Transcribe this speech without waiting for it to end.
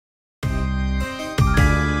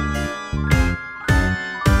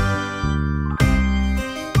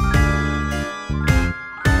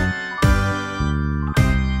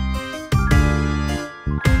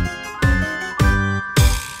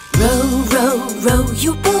row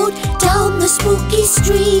your boat down the spooky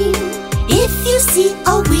stream. If you see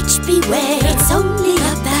a witch, beware, it's only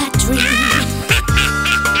a bad dream.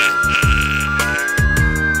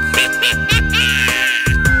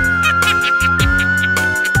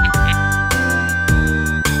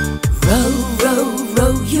 Row, row,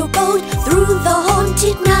 row your boat through the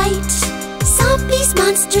haunted night. Zombies,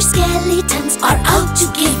 monsters, skeletons are out to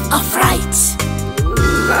give a fright.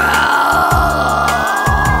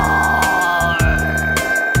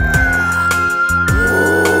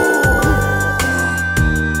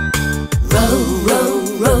 Row, row,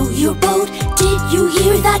 row your boat, did you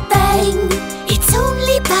hear that bang? It's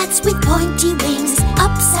only bats with pointy wings,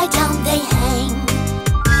 upside down they hang.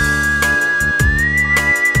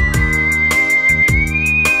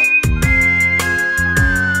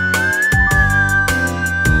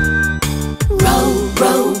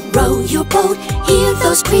 Row your boat, hear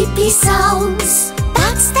those creepy sounds.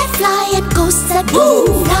 Bats that fly and ghosts that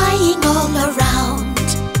move, flying all around.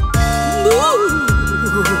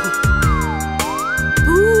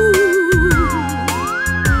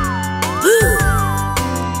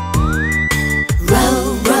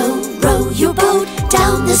 Row, row, row your boat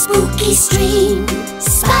down the spooky stream.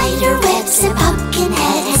 Spider webs and pumpkin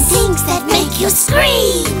head and things that make you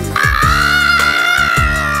scream.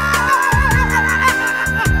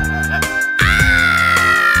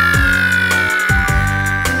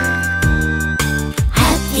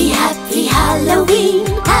 Halloween,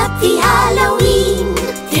 happy Halloween.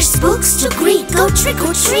 There's spooks to greet, go trick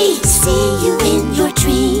or treat. See you in your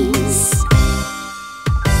dreams.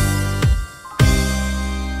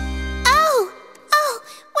 Oh,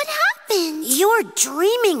 what happened? You're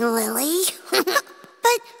dreaming, Lily.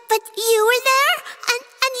 but you were there?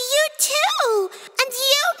 And you too. And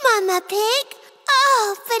you, Mama Pig.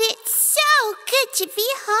 Oh, but it's so good to be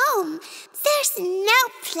home. There's no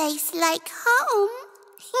place like home.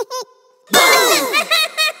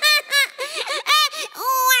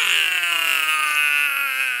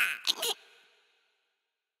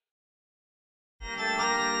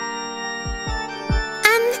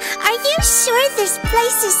 Are you sure this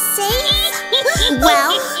place is safe?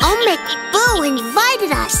 Well, Omic Boo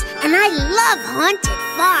invited us, and I love haunted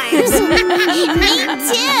farms. Me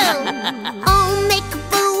too. Omic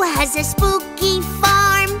Boo has a spooky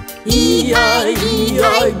farm. E-I-E-I-Boo!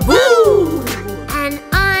 And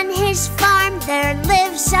on his farm there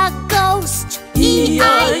lives a ghost.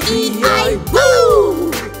 E-I-E-I-Boo!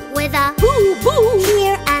 With a boo-boo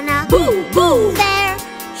here and a boo-boo there,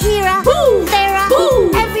 here a boo, there a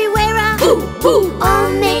boo, everywhere a boo-boo.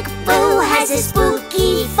 Omic Boo has a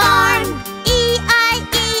spooky farm.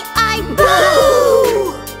 E-I-E-I-Boo!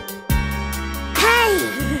 Hey,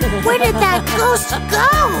 where did that ghost go?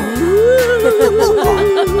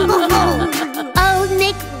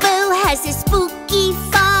 Omic Boo has a spooky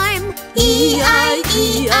farm.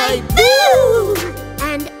 E-I-E-I-Boo!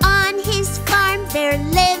 And on his farm there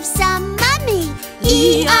lives a mummy.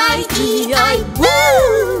 E-I-E-I-Boo!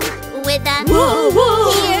 With a whoa,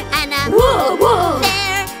 whoa. here and a Whoa, whoa.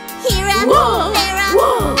 there, here a Whoa, there a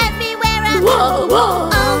whoa. everywhere a Whoa, whoa.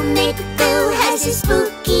 Omic Boo has a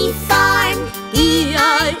spooky farm.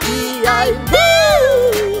 E-I-E-I-Boo!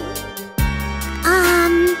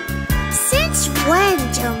 Since when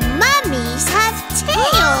do mummies have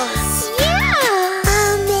tails? Yeah.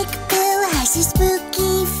 Omic Boo has a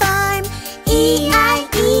spooky farm.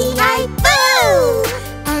 E-I-E-I-Boo!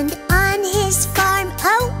 And on his farm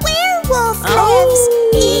a werewolf lives.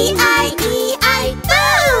 E-I-E-I-Boo!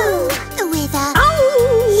 With a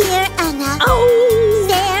here and a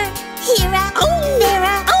there, here a there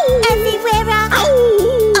a everywhere a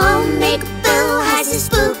Omic Boo has a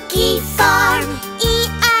spooky farm.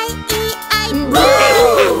 E-I-E-I-Boo!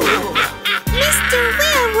 Mr.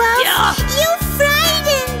 Werewolf, Yeah. you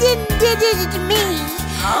frightened me.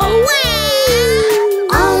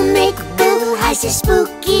 Omic Boo has a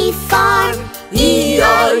spooky farm.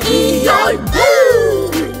 E-I-E-I-Boo!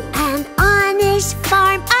 And on his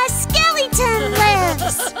farm a skeleton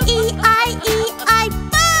lives.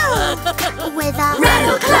 E-I-E-I-Boo! With a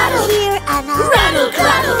Rattle-claddle. here and a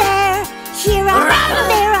Rattle-claddle. there, here a there a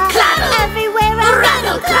Rattle-claddle. everywhere a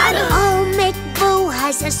Rattle-claddle. Omic Boo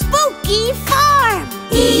has a spooky farm.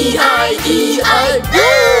 E-I-E-I-Boo!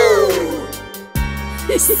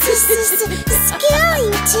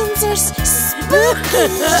 Skeletons are spooky.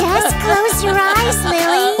 Just close your eyes,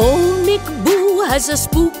 Lily. Omic Boo has a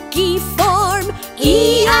spooky farm.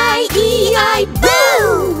 E-I-E-I-Boo!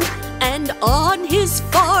 And on his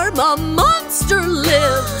farm a monster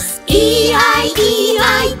lives.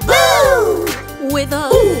 E-I-E-I-Boo! With a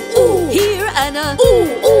ooh, ooh. here and a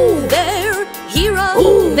Ooh, ooh. there, here a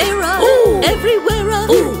Ooh, there a ooh. everywhere.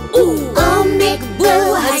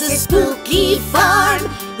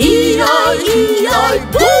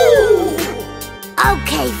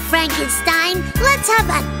 Let's have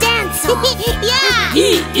a dance-off. Yeah!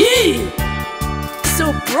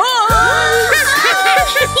 Surprise!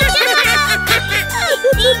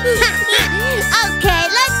 Okay,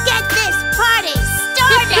 let's get this party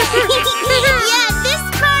started. Yeah, this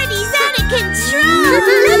party's out of control.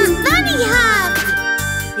 Let's bunny hop.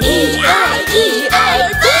 E-I-E-I-Boo!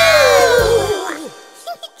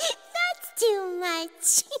 That's too much.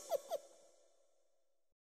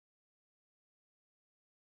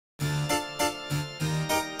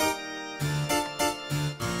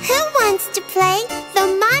 Who wants to play the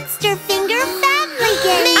Monster Finger family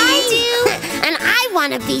game? I do. And I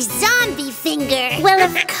want to be Zombie Finger. Well,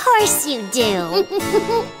 of course you do.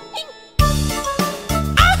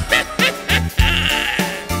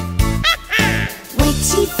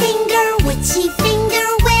 Witchy finger,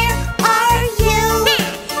 where are you?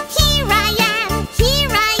 Here I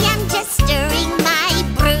am, just stirring my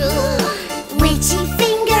brew. Witchy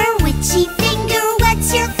finger, what's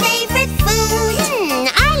your favorite food?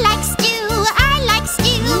 I like stew,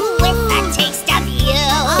 with a taste of you.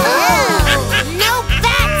 Oh, no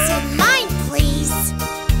bats in mine, please.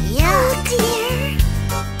 Yeah, dear.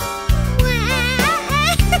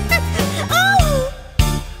 Oh.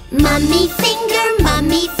 Mummy finger,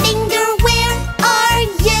 where are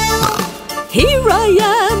you? Here I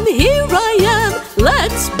am,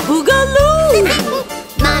 let's boogaloo!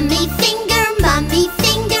 Mummy finger,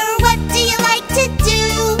 what do you like to do?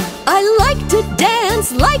 I like to dance,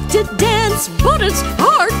 but it's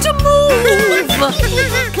hard to move.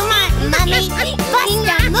 Come on, Mummy, bust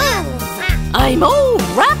a move. I'm all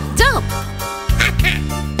wrapped up.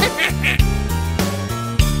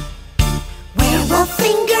 Werewolf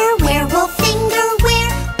finger,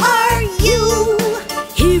 where are you?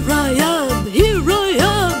 Here I am.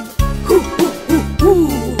 Hoo, hoo, hoo,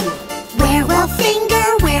 hoo. Werewolf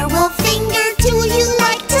finger, do you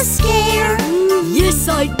like to scare? Yes,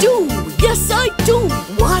 I do.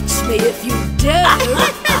 Watch me if you dare.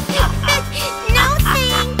 No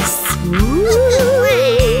thanks.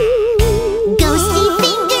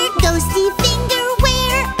 Ghosty finger,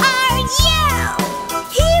 where are you?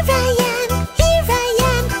 Here I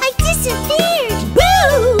am, I disappeared. Boo!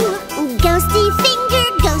 Ghosty finger,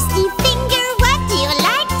 what do you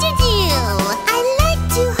like to do? I like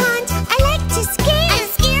to hunt, I like to scare. I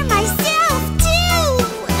scare myself too.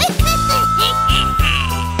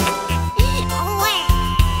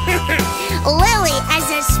 Lily as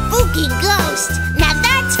a spooky ghost. Now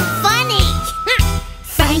that's funny.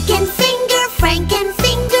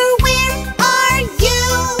 Frankenfinger, where are you?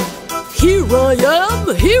 Here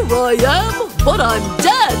I am, but I'm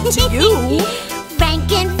dead to you.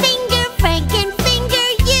 Frankenfinger,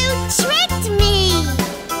 you tricked me.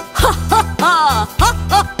 Ha ha ha ha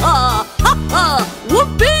ha ha ha ha!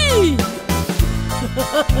 Whoopee!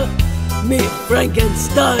 Me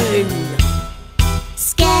Frankenstein.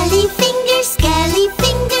 Skelly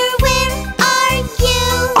finger, where are you?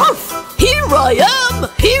 Arf! Here I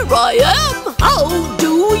am. How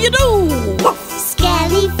do you do?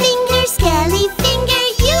 Skelly finger,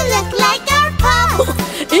 you look like our pop.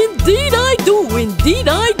 Indeed I do.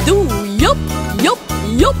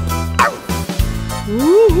 Yup. Arf!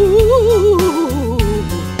 Ooh.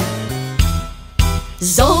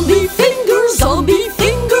 Zombie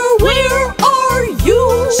finger, where are you?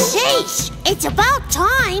 Sheesh, it's about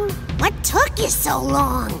time. What took you so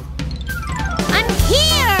long? I'm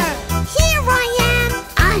here. Here I am.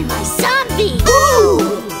 I'm a zombie.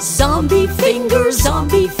 Ooh! Zombie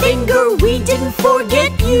finger, we didn't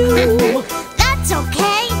forget you. That's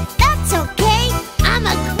okay. I'm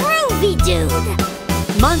a groovy dude.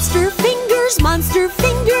 Monster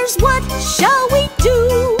fingers, what shall we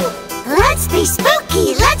do? Let's be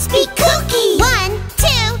spooky. Let's be kooky. 1,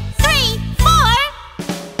 2, 3, 4.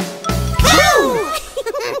 Boo!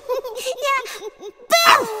 Yeah,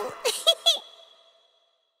 boo!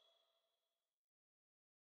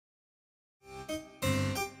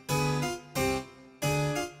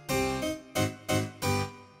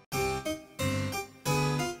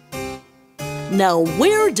 Now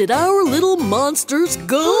where did our little monsters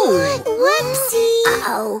go? Whoopsie!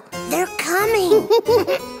 Uh-oh, they're coming.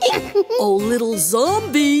 Oh, little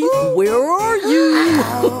zombie, where are you?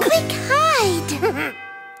 Quick, hide.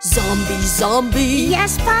 Zombie.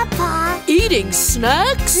 Yes, Papa. Eating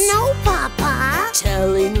snacks? No, Papa.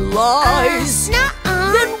 Telling lies?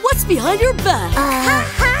 Nuh-uh. Then what's behind your back? Ha,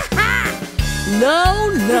 ha, ha. No.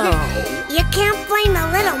 You can't blame a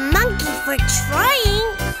little monkey for trying.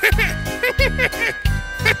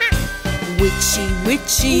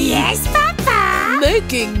 Witchy. Yes, Papa.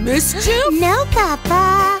 Making mischief? No,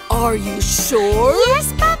 Papa. Are you sure?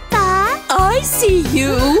 Yes, Papa. I see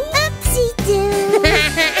you. Oopsie-doo.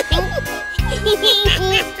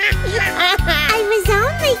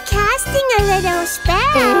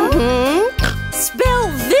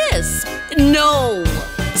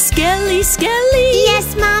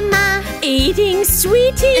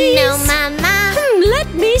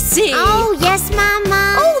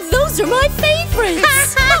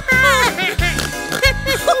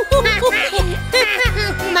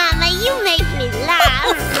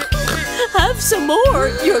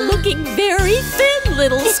 You're looking very thin,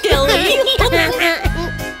 little Skelly.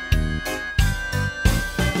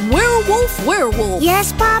 Werewolf, werewolf.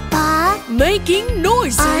 Yes, Papa. Making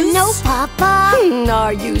noises. No, Papa.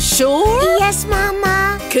 Are you sure? Yes,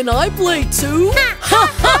 Mama. Can I play too? Ha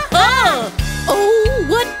ha ha! Oh,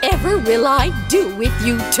 whatever will I do with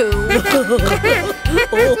you two?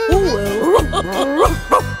 Oh, well.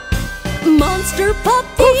 Monster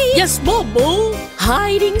puppy. Yes, Mama.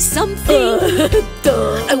 Hiding something.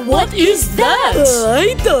 And what is that?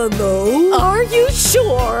 I don't know. Are you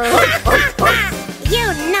sure?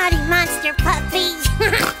 You naughty monster puppy.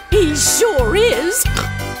 He sure is.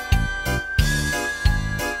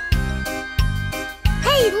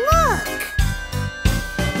 Hey, look.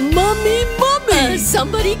 Mummy, Mummy.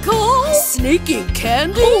 Somebody call? Sneaking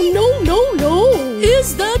candy? Oh, no.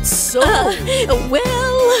 Is that so? Well,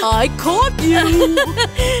 I caught you.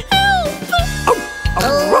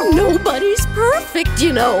 help! Nobody's perfect,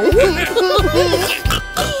 you know.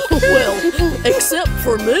 Well, except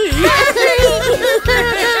for me.